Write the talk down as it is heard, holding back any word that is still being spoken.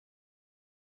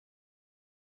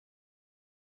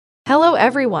Hello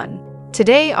everyone!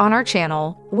 Today on our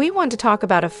channel, we want to talk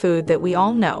about a food that we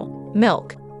all know,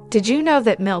 milk. Did you know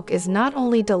that milk is not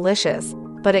only delicious,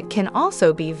 but it can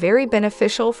also be very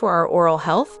beneficial for our oral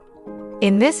health?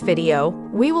 In this video,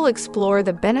 we will explore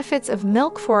the benefits of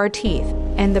milk for our teeth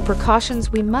and the precautions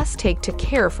we must take to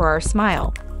care for our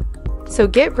smile. So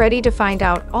get ready to find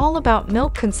out all about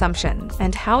milk consumption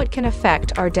and how it can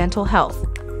affect our dental health.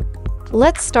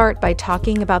 Let's start by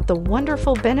talking about the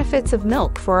wonderful benefits of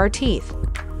milk for our teeth.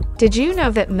 Did you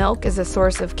know that milk is a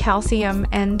source of calcium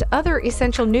and other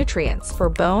essential nutrients for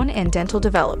bone and dental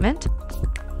development?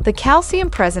 The calcium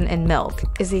present in milk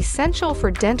is essential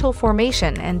for dental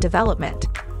formation and development,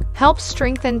 helps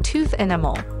strengthen tooth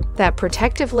enamel, that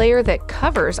protective layer that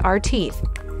covers our teeth.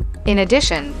 In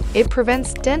addition, it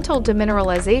prevents dental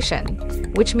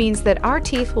demineralization, which means that our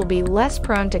teeth will be less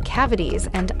prone to cavities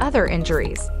and other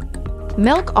injuries.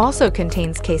 Milk also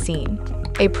contains casein,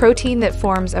 a protein that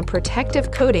forms a protective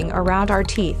coating around our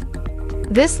teeth.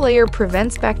 This layer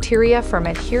prevents bacteria from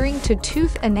adhering to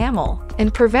tooth enamel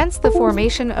and prevents the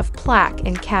formation of plaque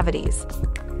in cavities.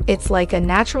 It's like a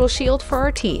natural shield for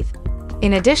our teeth.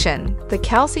 In addition, the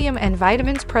calcium and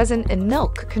vitamins present in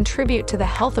milk contribute to the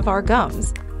health of our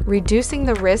gums, reducing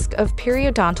the risk of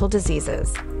periodontal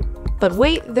diseases. But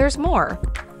wait, there's more.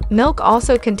 Milk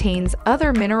also contains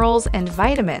other minerals and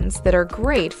vitamins that are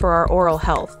great for our oral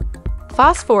health.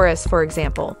 Phosphorus, for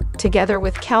example, together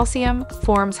with calcium,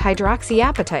 forms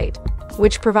hydroxyapatite,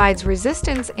 which provides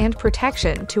resistance and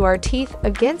protection to our teeth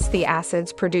against the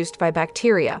acids produced by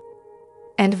bacteria.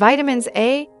 And vitamins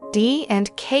A, D,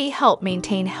 and K help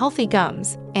maintain healthy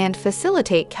gums and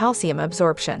facilitate calcium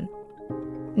absorption.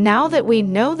 Now that we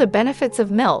know the benefits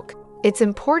of milk, it's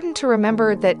important to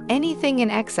remember that anything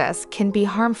in excess can be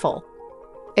harmful.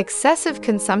 Excessive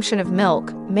consumption of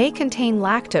milk may contain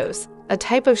lactose, a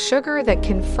type of sugar that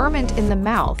can ferment in the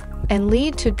mouth and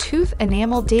lead to tooth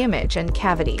enamel damage and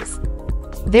cavities.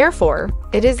 Therefore,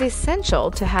 it is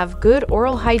essential to have good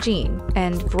oral hygiene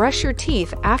and brush your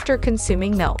teeth after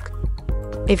consuming milk.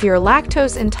 If you're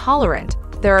lactose intolerant,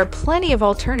 there are plenty of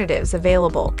alternatives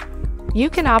available. You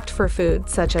can opt for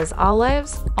foods such as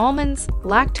olives, almonds,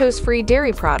 lactose-free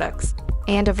dairy products,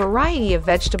 and a variety of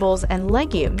vegetables and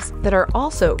legumes that are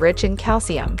also rich in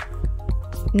calcium.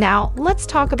 Now, let's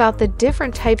talk about the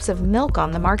different types of milk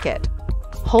on the market.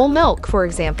 Whole milk, for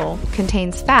example,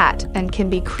 contains fat and can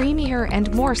be creamier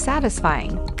and more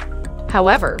satisfying.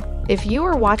 However, if you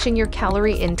are watching your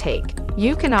calorie intake,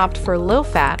 you can opt for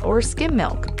low-fat or skim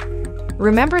milk.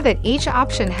 Remember that each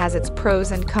option has its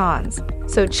pros and cons,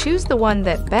 so choose the one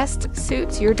that best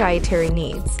suits your dietary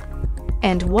needs.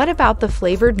 And what about the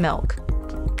flavored milk?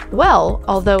 Well,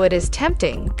 although it is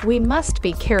tempting, we must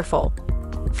be careful.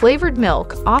 Flavored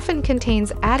milk often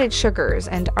contains added sugars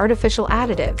and artificial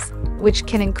additives, which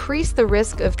can increase the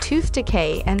risk of tooth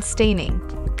decay and staining.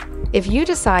 If you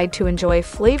decide to enjoy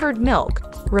flavored milk,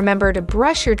 remember to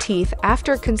brush your teeth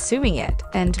after consuming it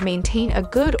and maintain a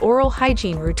good oral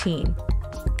hygiene routine.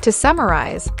 To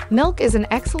summarize, milk is an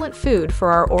excellent food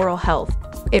for our oral health.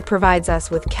 It provides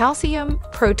us with calcium,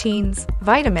 proteins,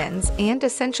 vitamins, and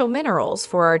essential minerals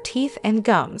for our teeth and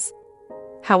gums.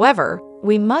 However,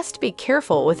 we must be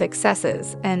careful with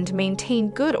excesses and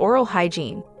maintain good oral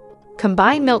hygiene.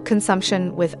 Combine milk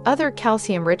consumption with other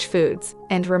calcium-rich foods,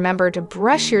 and remember to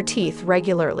brush your teeth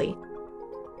regularly.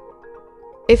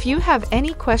 If you have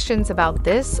any questions about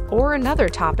this or another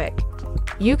topic,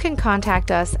 you can contact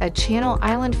us at Channel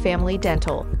Island Family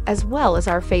Dental, as well as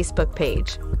our Facebook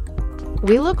page.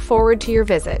 We look forward to your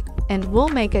visit, and we'll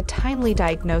make a timely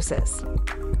diagnosis.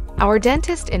 Our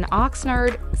dentist in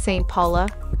Oxnard, St. Paula,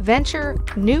 Venture,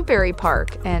 Newbury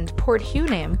Park, and Port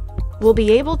Hueneme will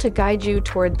be able to guide you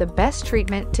toward the best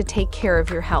treatment to take care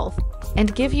of your health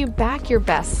and give you back your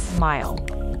best smile.